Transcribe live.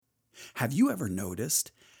Have you ever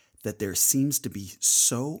noticed that there seems to be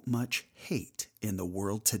so much hate in the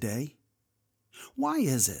world today? Why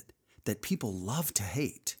is it that people love to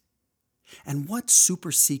hate? And what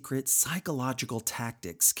super secret psychological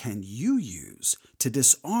tactics can you use to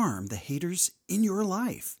disarm the haters in your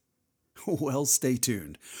life? Well, stay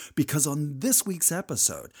tuned, because on this week's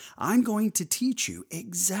episode, I'm going to teach you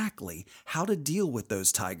exactly how to deal with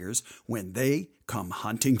those tigers when they come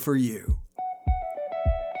hunting for you.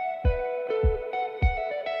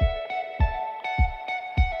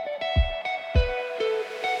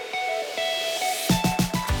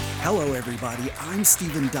 Hello everybody, I'm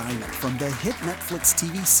Stephen Diamond from the hit Netflix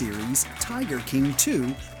TV series Tiger King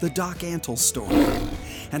 2, The Doc Antle Story.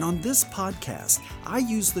 And on this podcast, I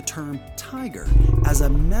use the term tiger as a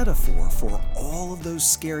metaphor for all of those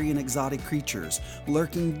scary and exotic creatures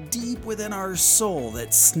lurking deep within our soul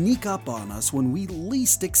that sneak up on us when we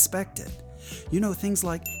least expect it. You know, things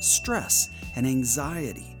like stress and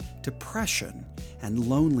anxiety, depression and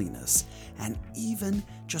loneliness, and even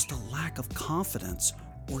just a lack of confidence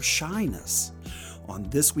or shyness. On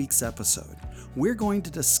this week's episode, we're going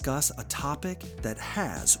to discuss a topic that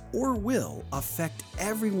has or will affect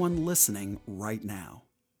everyone listening right now.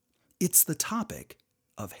 It's the topic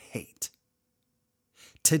of hate.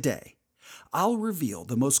 Today, I'll reveal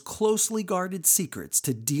the most closely guarded secrets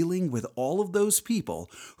to dealing with all of those people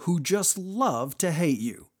who just love to hate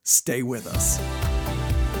you. Stay with us.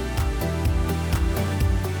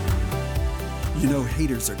 You know,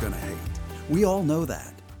 haters are gonna hate. We all know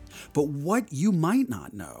that. But what you might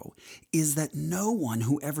not know is that no one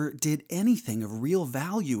who ever did anything of real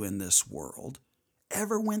value in this world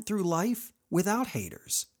ever went through life without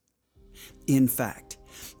haters. In fact,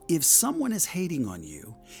 if someone is hating on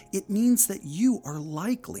you, it means that you are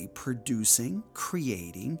likely producing,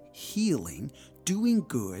 creating, healing, doing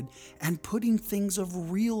good, and putting things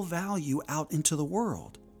of real value out into the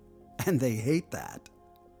world. And they hate that.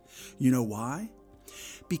 You know why?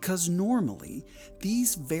 Because normally,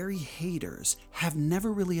 these very haters have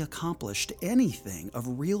never really accomplished anything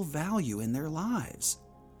of real value in their lives.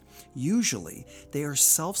 Usually, they are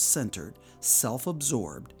self-centered,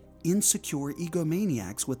 self-absorbed, insecure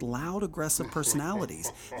egomaniacs with loud, aggressive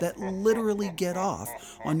personalities that literally get off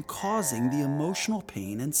on causing the emotional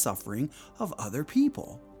pain and suffering of other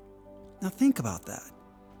people. Now think about that.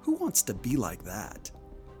 Who wants to be like that?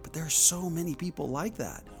 But there are so many people like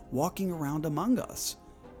that walking around among us.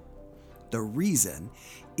 The reason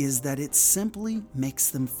is that it simply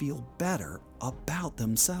makes them feel better about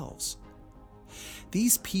themselves.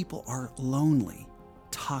 These people are lonely,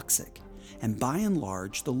 toxic, and by and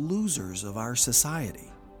large the losers of our society.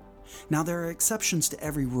 Now, there are exceptions to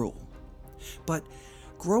every rule, but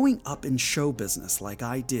growing up in show business like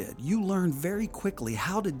I did, you learn very quickly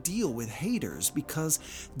how to deal with haters because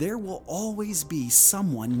there will always be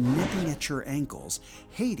someone nipping at your ankles,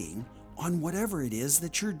 hating on whatever it is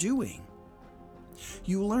that you're doing.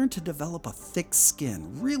 You learn to develop a thick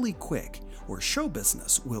skin really quick, or show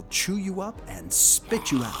business will chew you up and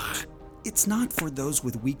spit you out. It's not for those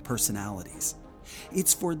with weak personalities.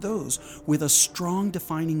 It's for those with a strong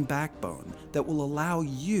defining backbone that will allow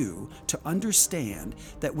you to understand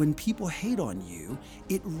that when people hate on you,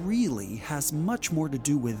 it really has much more to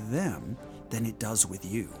do with them than it does with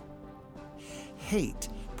you. Hate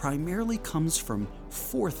primarily comes from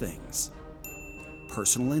four things: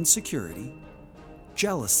 personal insecurity,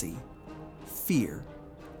 jealousy, fear,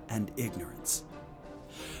 and ignorance.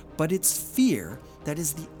 But it's fear that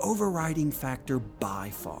is the overriding factor by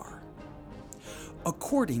far.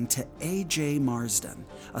 According to A.J. Marsden,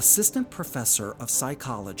 assistant professor of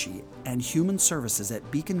psychology and human services at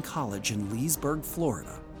Beacon College in Leesburg,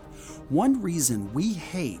 Florida, one reason we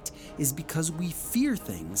hate is because we fear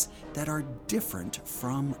things that are different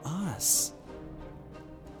from us.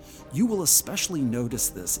 You will especially notice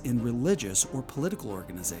this in religious or political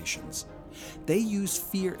organizations. They use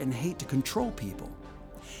fear and hate to control people.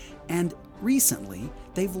 And recently,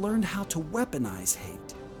 they've learned how to weaponize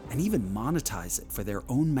hate and even monetize it for their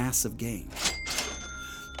own massive gain.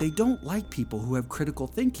 They don't like people who have critical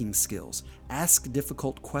thinking skills, ask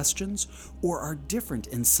difficult questions, or are different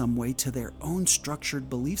in some way to their own structured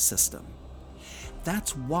belief system.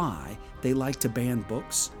 That's why they like to ban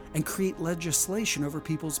books and create legislation over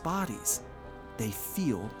people's bodies. They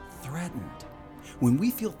feel threatened. When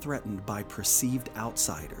we feel threatened by perceived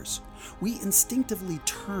outsiders, we instinctively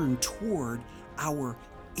turn toward our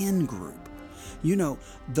in-group. You know,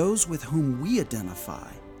 those with whom we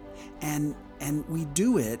identify, and we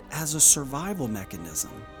do it as a survival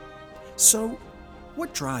mechanism. So,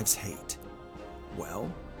 what drives hate?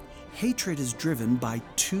 Well, hatred is driven by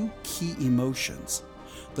two key emotions: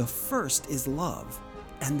 The first is love,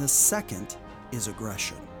 and the second is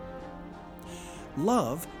aggression.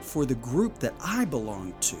 Love for the group that I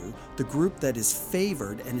belong to, the group that is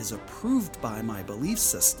favored and is approved by my belief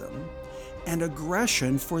system, and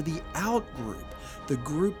aggression for the out group, the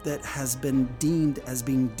group that has been deemed as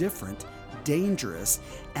being different, dangerous,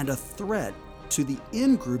 and a threat to the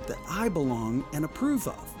in group that I belong and approve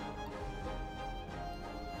of.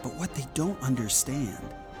 But what they don't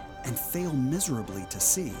understand and fail miserably to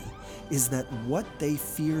see is that what they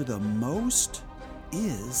fear the most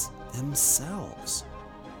is themselves.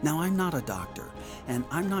 Now, I'm not a doctor, and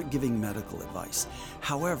I'm not giving medical advice.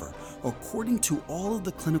 However, according to all of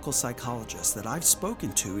the clinical psychologists that I've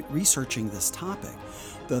spoken to researching this topic,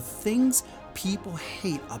 the things people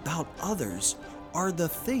hate about others are the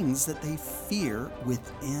things that they fear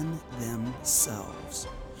within themselves.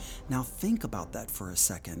 Now, think about that for a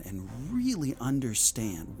second and really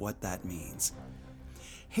understand what that means.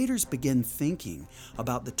 Haters begin thinking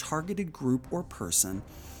about the targeted group or person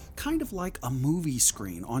kind of like a movie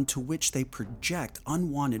screen onto which they project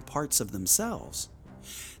unwanted parts of themselves.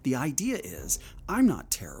 The idea is, I'm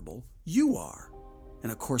not terrible, you are.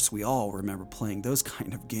 And of course, we all remember playing those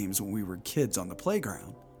kind of games when we were kids on the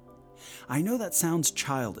playground. I know that sounds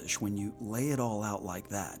childish when you lay it all out like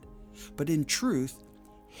that, but in truth,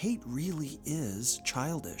 hate really is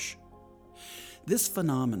childish. This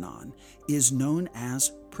phenomenon is known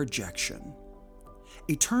as projection,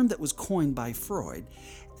 a term that was coined by Freud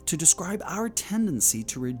to describe our tendency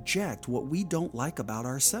to reject what we don't like about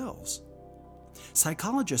ourselves.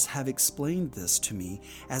 Psychologists have explained this to me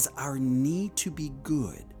as our need to be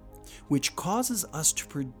good, which causes us to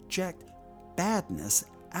project badness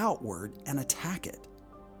outward and attack it.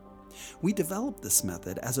 We developed this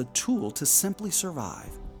method as a tool to simply survive.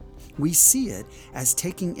 We see it as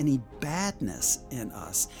taking any badness in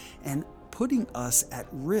us and putting us at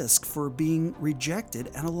risk for being rejected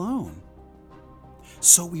and alone.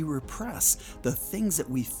 So we repress the things that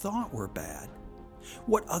we thought were bad,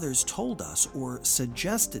 what others told us or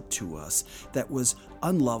suggested to us that was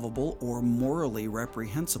unlovable or morally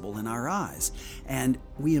reprehensible in our eyes, and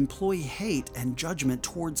we employ hate and judgment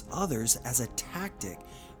towards others as a tactic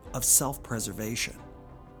of self-preservation.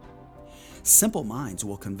 Simple minds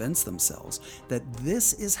will convince themselves that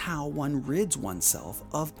this is how one rids oneself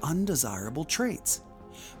of undesirable traits,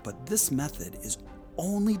 but this method is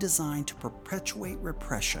only designed to perpetuate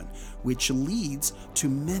repression, which leads to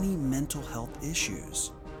many mental health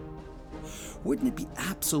issues. Wouldn't it be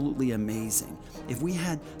absolutely amazing if we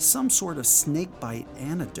had some sort of snakebite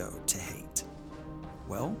antidote to hate?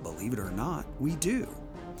 Well, believe it or not, we do.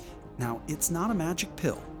 Now, it's not a magic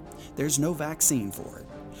pill. There's no vaccine for it,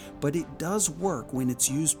 but it does work when it's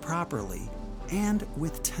used properly and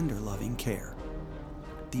with tender, loving care.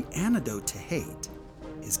 The antidote to hate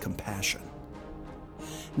is compassion.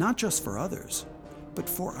 Not just for others, but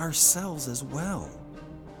for ourselves as well.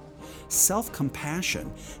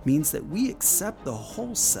 Self-compassion means that we accept the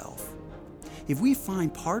whole self. If we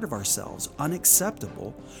find part of ourselves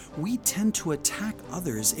unacceptable, we tend to attack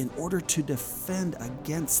others in order to defend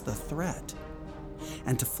against the threat.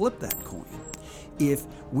 And to flip that coin, if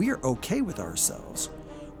we're okay with ourselves,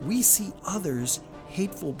 we see others'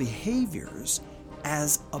 hateful behaviors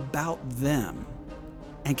as about them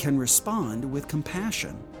and can respond with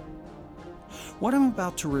compassion. What I'm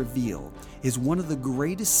about to reveal is one of the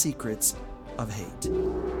greatest secrets of hate.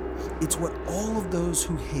 It's what all of those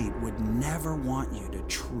who hate would never want you to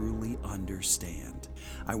truly understand.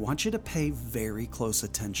 I want you to pay very close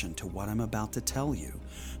attention to what I'm about to tell you,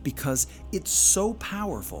 because it's so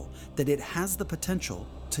powerful that it has the potential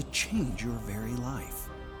to change your very life.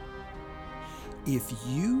 If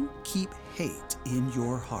you keep hate in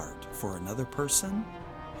your heart for another person,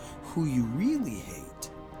 who you really hate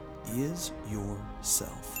is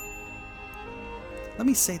yourself. Let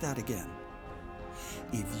me say that again.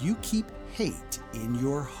 If you keep hate in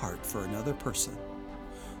your heart for another person,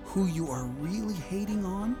 who you are really hating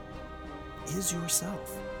on is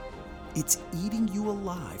yourself. It's eating you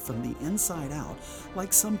alive from the inside out,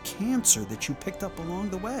 like some cancer that you picked up along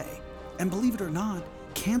the way. And believe it or not,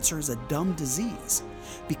 cancer is a dumb disease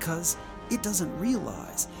because it doesn't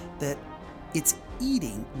realize that it's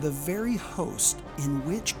eating the very host in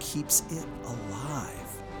which keeps it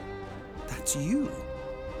alive. That's you.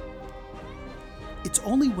 It's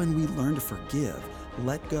only when we learn to forgive,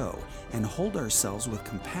 let go, and hold ourselves with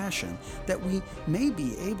compassion that we may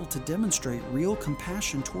be able to demonstrate real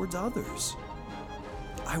compassion towards others.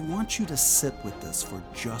 I want you to sit with this for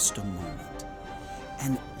just a moment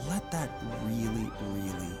and let that really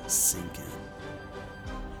sink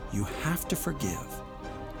in. You have to forgive.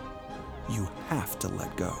 you have to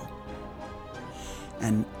let go.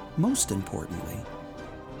 And most importantly,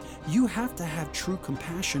 you have to have true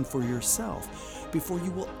compassion for yourself before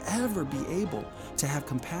you will ever be able to have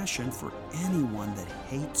compassion for anyone that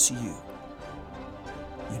hates you.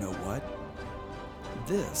 You know what?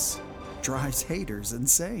 This drives haters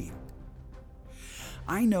insane.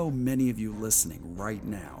 I know many of you listening right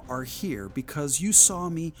now are here because you saw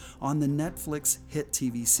me on the Netflix hit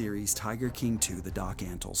TV series Tiger King 2: The Doc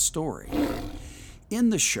Antle Story. In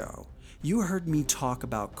the show, you heard me talk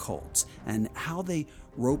about cults and how they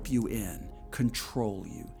rope you in, control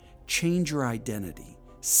you, change your identity,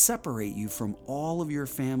 separate you from all of your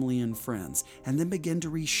family and friends, and then begin to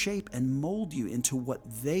reshape and mold you into what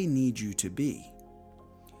they need you to be.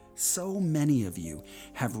 So many of you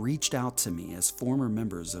have reached out to me as former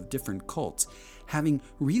members of different cults, having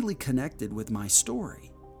really connected with my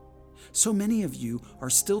story. So many of you are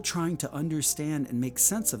still trying to understand and make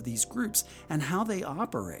sense of these groups and how they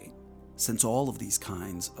operate. Since all of these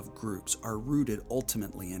kinds of groups are rooted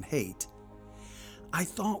ultimately in hate, I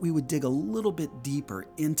thought we would dig a little bit deeper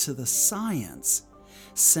into the science,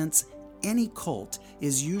 since any cult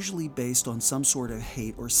is usually based on some sort of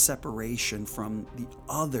hate or separation from the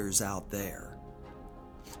others out there.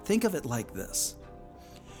 Think of it like this.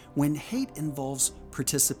 When hate involves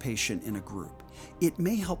participation in a group, it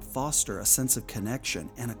may help foster a sense of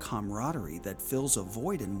connection and a camaraderie that fills a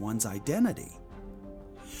void in one's identity.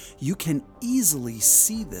 You can easily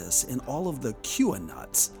see this in all of the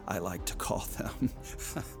QAnuts, I like to call them,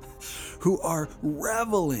 who are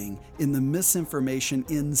reveling in the misinformation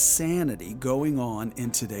insanity going on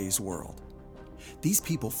in today's world. These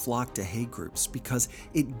people flock to hate groups because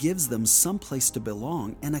it gives them some place to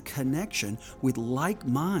belong and a connection with like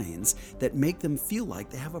minds that make them feel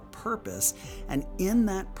like they have a purpose, and in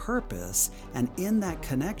that purpose and in that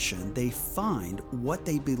connection, they find what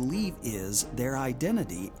they believe is their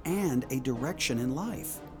identity and a direction in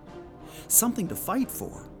life, something to fight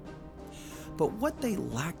for. But what they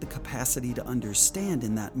lack the capacity to understand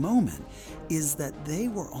in that moment is that they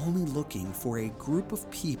were only looking for a group of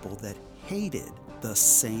people that hated the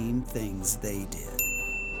same things they did.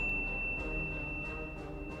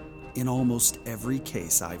 In almost every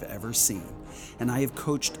case I've ever seen, and I have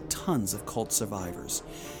coached tons of cult survivors,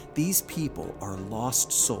 these people are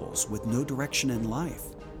lost souls with no direction in life.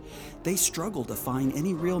 They struggle to find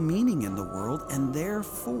any real meaning in the world and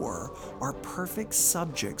therefore are perfect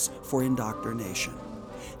subjects for indoctrination.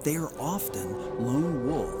 They are often lone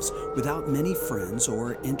wolves without many friends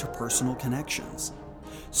or interpersonal connections.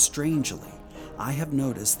 Strangely, I have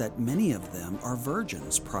noticed that many of them are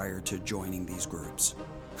virgins prior to joining these groups.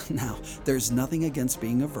 Now, there's nothing against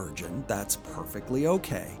being a virgin. That's perfectly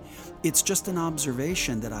okay. It's just an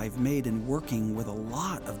observation that I've made in working with a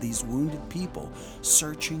lot of these wounded people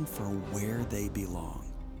searching for where they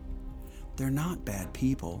belong. They're not bad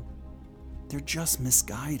people. They're just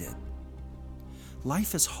misguided.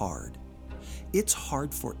 Life is hard. It's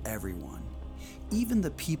hard for everyone. Even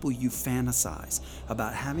the people you fantasize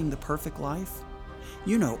about having the perfect life.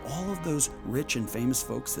 You know, all of those rich and famous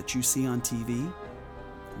folks that you see on TV?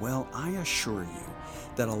 Well, I assure you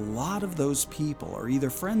that a lot of those people are either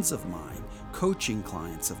friends of mine, coaching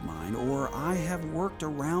clients of mine, or I have worked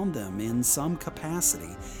around them in some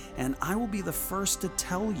capacity, and I will be the first to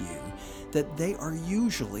tell you that they are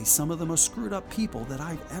usually some of the most screwed up people that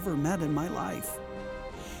I've ever met in my life.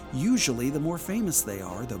 Usually, the more famous they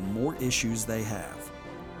are, the more issues they have.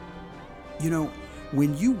 You know,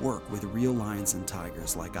 when you work with real lions and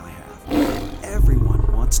tigers like I have, everyone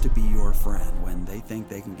wants to be your friend when they think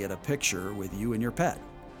they can get a picture with you and your pet.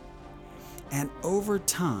 And over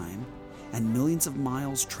time, and millions of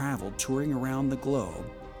miles traveled touring around the globe,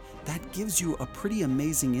 that gives you a pretty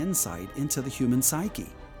amazing insight into the human psyche.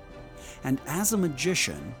 And as a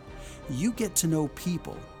magician, you get to know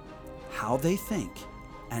people, how they think,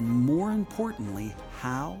 and more importantly,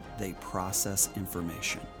 how they process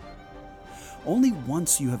information. Only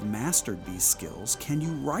once you have mastered these skills can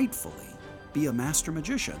you rightfully be a master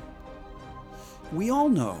magician. We all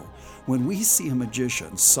know when we see a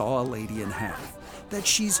magician saw a lady in half that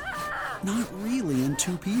she's not really in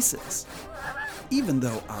two pieces, even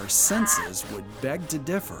though our senses would beg to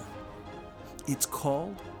differ. It's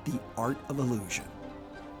called the art of illusion.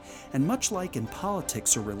 And much like in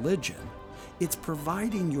politics or religion, it's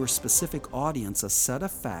providing your specific audience a set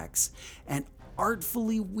of facts and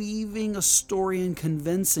artfully weaving a story and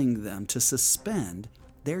convincing them to suspend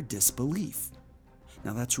their disbelief.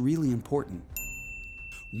 Now that's really important.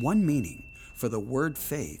 One meaning for the word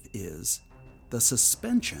faith is the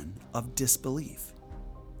suspension of disbelief.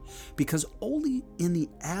 Because only in the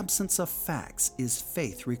absence of facts is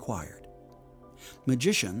faith required.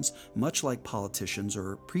 Magicians, much like politicians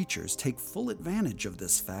or preachers, take full advantage of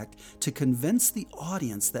this fact to convince the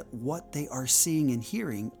audience that what they are seeing and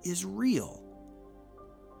hearing is real.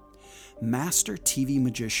 Master TV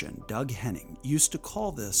magician Doug Henning used to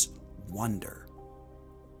call this wonder.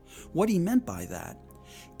 What he meant by that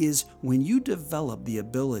is when you develop the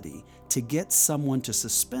ability to get someone to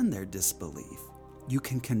suspend their disbelief, you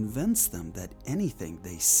can convince them that anything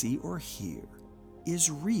they see or hear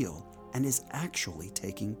is real and is actually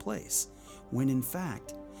taking place, when in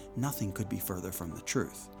fact, nothing could be further from the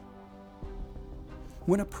truth.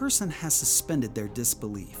 When a person has suspended their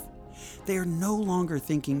disbelief, they are no longer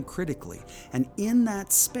thinking critically, and in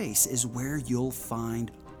that space is where you'll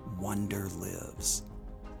find wonder lives.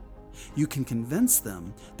 You can convince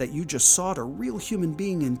them that you just sawed a real human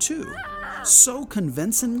being in two, so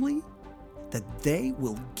convincingly that they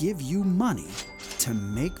will give you money to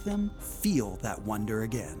make them feel that wonder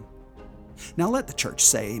again. Now let the church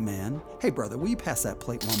say amen. Hey brother, will you pass that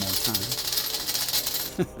plate one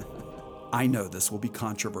more time? I know this will be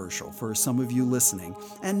controversial for some of you listening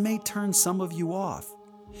and may turn some of you off.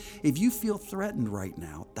 If you feel threatened right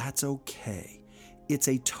now, that's okay. It's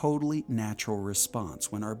a totally natural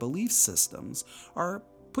response when our belief systems are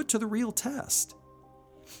put to the real test.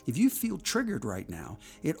 If you feel triggered right now,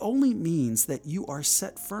 it only means that you are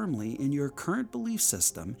set firmly in your current belief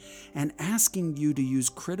system, and asking you to use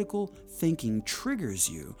critical thinking triggers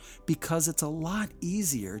you because it's a lot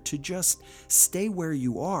easier to just stay where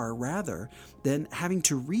you are rather than having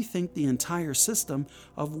to rethink the entire system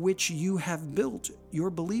of which you have built your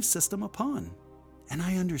belief system upon. And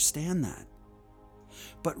I understand that.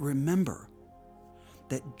 But remember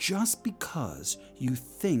that just because you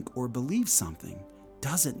think or believe something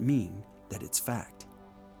doesn't mean that it's fact.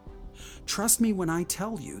 Trust me when I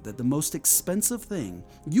tell you that the most expensive thing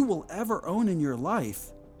you will ever own in your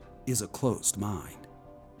life is a closed mind.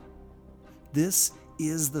 This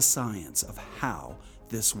is the science of how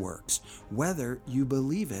this works, whether you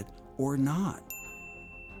believe it or not.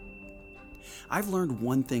 I've learned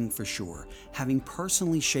one thing for sure, having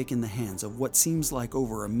personally shaken the hands of what seems like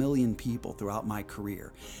over 1 million people throughout my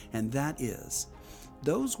career, and that is,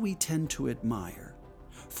 those we tend to admire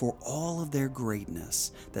for all of their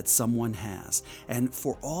greatness that someone has, and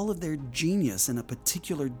for all of their genius in a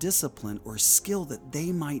particular discipline or skill that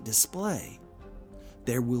they might display,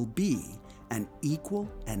 there will be an equal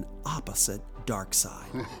and opposite dark side.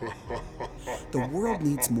 The world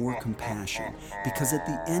needs more compassion because at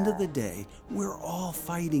the end of the day, we're all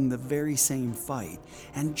fighting the very same fight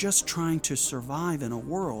and just trying to survive in a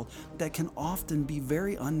world that can often be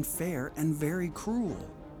very unfair and very cruel.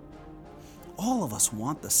 All of us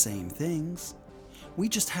want the same things. We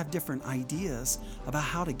just have different ideas about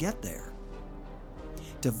how to get there.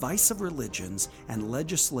 Divisive religions and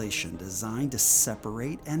legislation designed to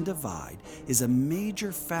separate and divide is a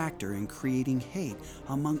major factor in creating hate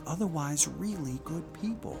among otherwise really good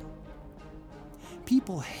people.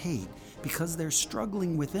 People hate because they're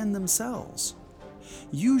struggling within themselves.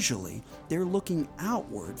 Usually, they're looking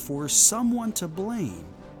outward for someone to blame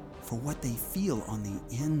for what they feel on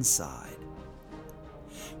the inside.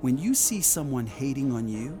 When you see someone hating on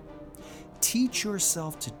you, teach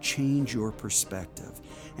yourself to change your perspective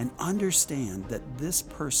and understand that this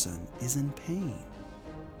person is in pain.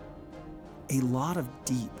 A lot of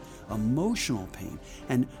deep emotional pain,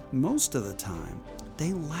 and most of the time,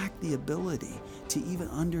 they lack the ability to even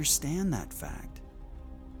understand that fact.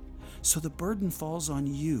 So the burden falls on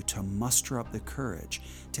you to muster up the courage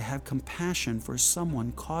to have compassion for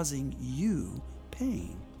someone causing you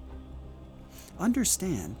pain.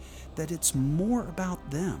 Understand that it's more about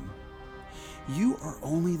them. You are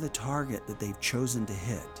only the target that they've chosen to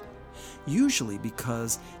hit, usually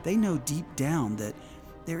because they know deep down that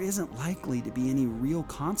there isn't likely to be any real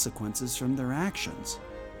consequences from their actions,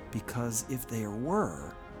 because if there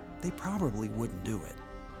were, they probably wouldn't do it.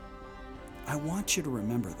 I want you to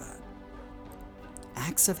remember that.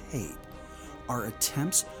 Acts of hate are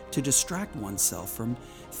attempts to distract oneself from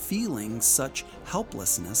feeling such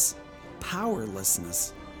helplessness,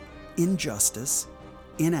 powerlessness, injustice,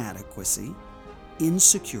 inadequacy,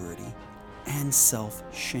 insecurity, and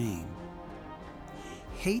self-shame.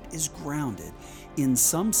 Hate is grounded in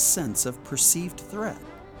some sense of perceived threat.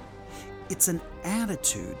 It's an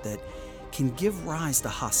attitude that can give rise to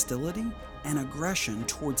hostility and aggression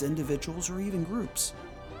towards individuals or even groups.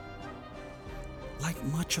 Like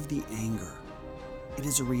much of the anger, it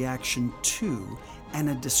is a reaction to and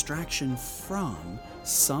a distraction from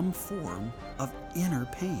some form of inner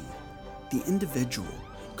pain. The individual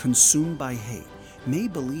consumed by hate may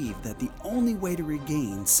believe that the only way to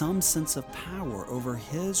regain some sense of power over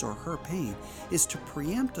his or her pain is to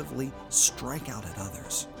preemptively strike out at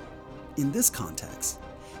others. In this context,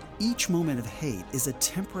 each moment of hate is a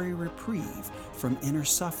temporary reprieve from inner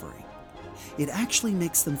suffering. It actually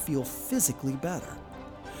makes them feel physically better.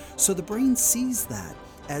 So the brain sees that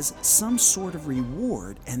as some sort of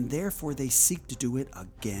reward, and therefore they seek to do it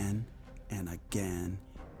again and again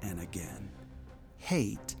and again.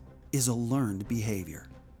 Hate is a learned behavior.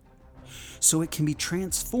 So it can be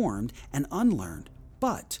transformed and unlearned,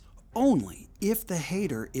 but only if the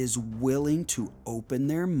hater is willing to open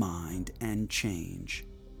their mind and change.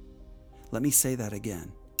 Let me say that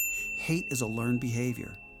again. Hate is a learned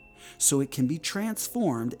behavior. So it can be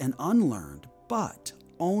transformed and unlearned, but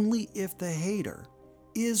only if the hater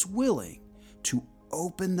is willing to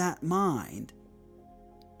open that mind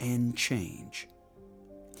and change.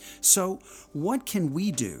 So, what can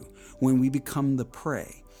we do when we become the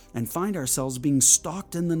prey and find ourselves being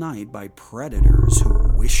stalked in the night by predators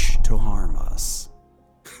who wish to harm us?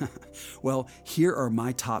 Well, here are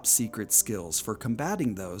my top secret skills for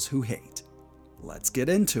combating those who hate. Let's get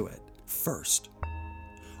into it. First,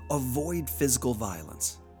 avoid physical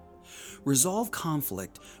violence. Resolve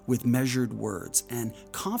conflict with measured words and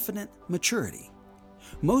confident maturity.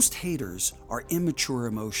 Most haters are immature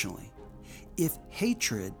emotionally. If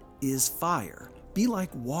hatred is fire, be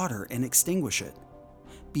like water and extinguish it.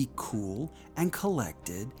 Be cool and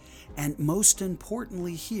collected, and most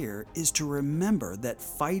importantly here is to remember that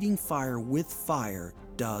fighting fire with fire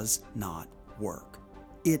does not work.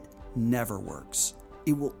 It never works.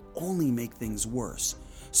 It will only make things worse,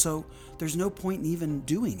 so there's no point in even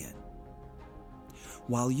doing it.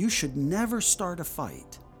 While you should never start a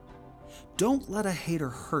fight, don't let a hater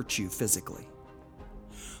hurt you physically.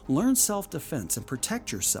 Learn self-defense and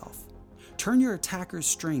protect yourself. Turn your attacker's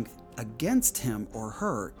strength against him or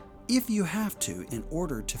her if you have to in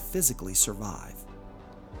order to physically survive.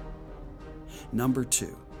 Number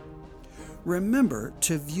 2, remember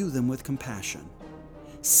to view them with compassion.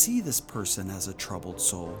 See this person as a troubled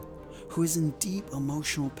soul who is in deep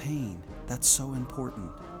emotional pain. That's so important.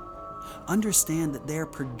 Understand that they're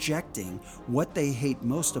projecting what they hate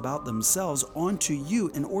most about themselves onto you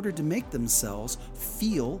in order to make themselves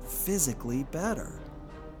feel physically better.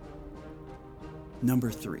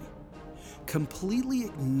 Number 3, completely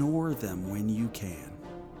ignore them when you can.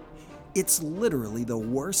 It's literally the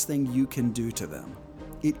worst thing you can do to them.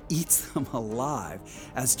 It eats them alive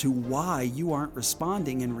as to why you aren't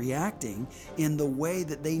responding and reacting in the way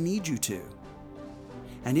that they need you to.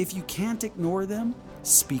 And if you can't ignore them,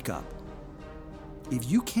 speak up. If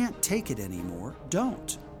you can't take it anymore,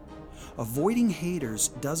 don't. Avoiding haters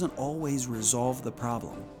doesn't always resolve the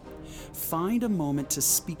problem. Find a moment to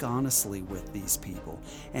speak honestly with these people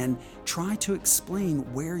and try to explain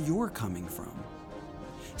where you're coming from.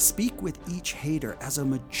 Speak with each hater as a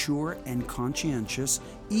mature and conscientious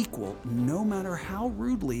equal, no matter how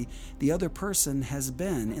rudely the other person has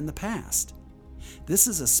been in the past. This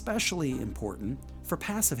is especially important for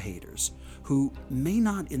passive haters who may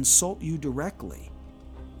not insult you directly.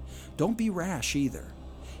 Don't be rash either.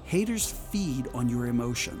 Haters feed on your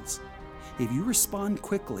emotions. If you respond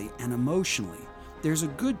quickly and emotionally, there's a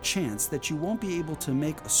good chance that you won't be able to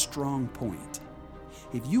make a strong point.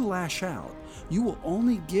 If you lash out, you will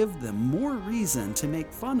only give them more reason to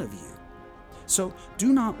make fun of you. So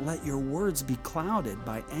do not let your words be clouded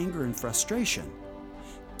by anger and frustration.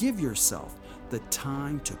 Give yourself the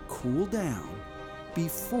time to cool down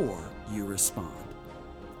before you respond.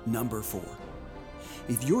 Number 4,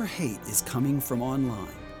 if your hate is coming from online,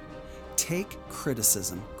 take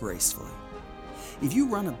criticism gracefully. If you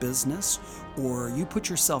run a business or you put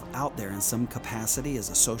yourself out there in some capacity as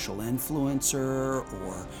a social influencer,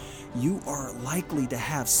 or you are likely to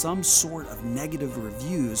have some sort of negative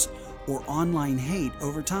reviews or online hate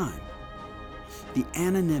over time. The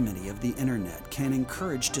anonymity of the internet can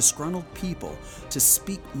encourage disgruntled people to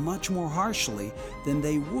speak much more harshly than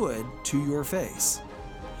they would to your face.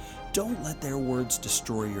 Don't let their words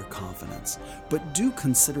destroy your confidence, but do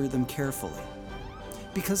consider them carefully.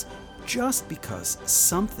 Because just because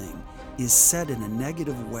something is said in a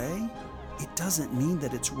negative way, it doesn't mean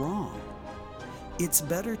that it's wrong. It's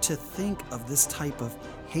better to think of this type of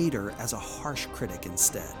hater as a harsh critic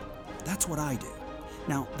instead. That's what I do.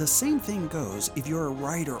 Now, the same thing goes if you're a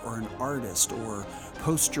writer or an artist or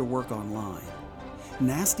post your work online.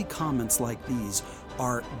 Nasty comments like these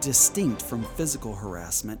are distinct from physical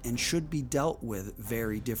harassment and should be dealt with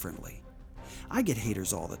very differently. I get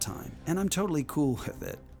haters all the time, and I'm totally cool with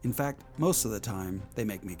it. In fact, most of the time, they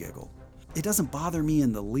make me giggle. It doesn't bother me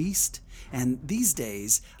in the least, and these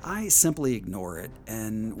days I simply ignore it,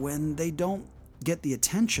 and when they don't get the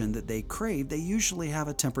attention that they crave, they usually have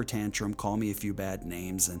a temper tantrum, call me a few bad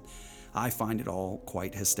names, and I find it all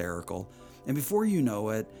quite hysterical. And before you know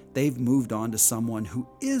it, they've moved on to someone who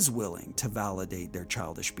is willing to validate their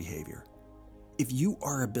childish behavior. If you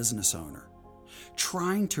are a business owner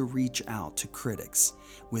trying to reach out to critics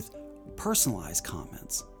with personalized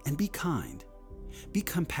comments, and be kind, be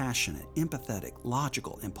compassionate, empathetic,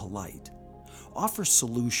 logical, and polite. Offer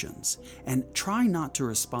solutions and try not to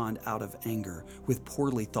respond out of anger with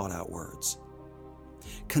poorly thought out words.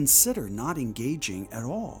 Consider not engaging at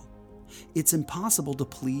all. It's impossible to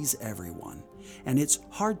please everyone, and it's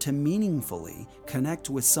hard to meaningfully connect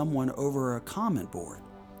with someone over a comment board.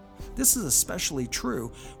 This is especially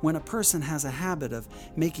true when a person has a habit of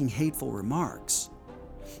making hateful remarks.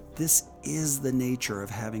 This is the nature of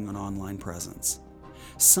having an online presence.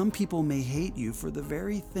 Some people may hate you for the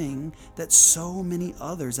very thing that so many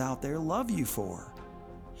others out there love you for.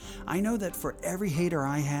 I know that for every hater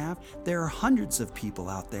I have, there are hundreds of people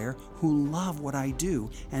out there who love what I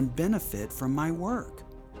do and benefit from my work.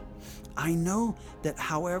 I know that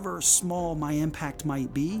however small my impact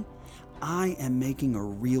might be, I am making a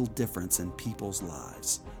real difference in people's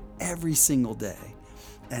lives every single day,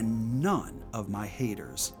 and none of my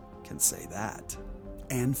haters can say that.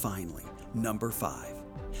 And finally, number 5,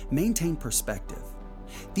 maintain perspective.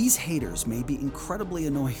 These haters may be incredibly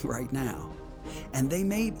annoying right now, and they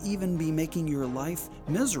may even be making your life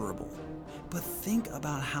miserable. But think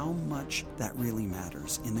about how much that really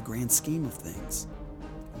matters in the grand scheme of things.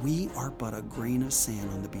 We are but a grain of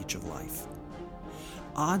sand on the beach of life.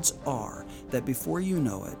 Odds are that before you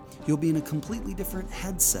know it, you'll be in a completely different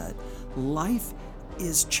headset. Life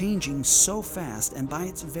is changing so fast, and by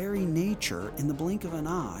its very nature, in the blink of an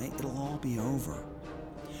eye, it'll all be over.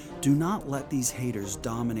 Do not let these haters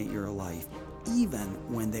dominate your life, even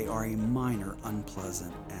when they are a minor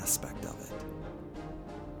unpleasant aspect of it.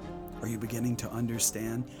 Are you beginning to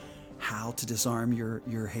understand how to disarm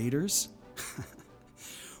your haters?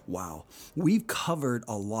 Wow, we've covered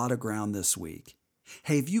a lot of ground this week.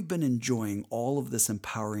 Hey, if you've been enjoying all of this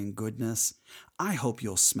empowering goodness, I hope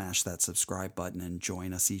you'll smash that subscribe button and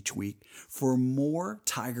join us each week for more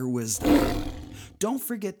Tiger Wisdom. Don't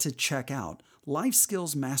forget to check out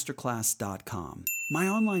LifeSkillsMasterclass.com. My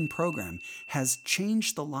online program has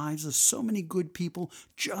changed the lives of so many good people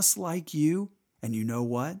just like you. And you know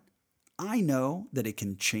what? I know that it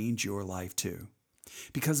can change your life too.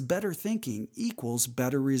 Because better thinking equals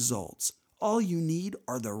better results. All you need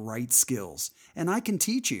are the right skills, and I can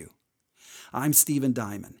teach you. I'm Stephen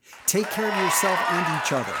Diamond. Take care of yourself and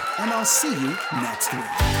each other, and I'll see you next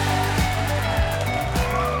week.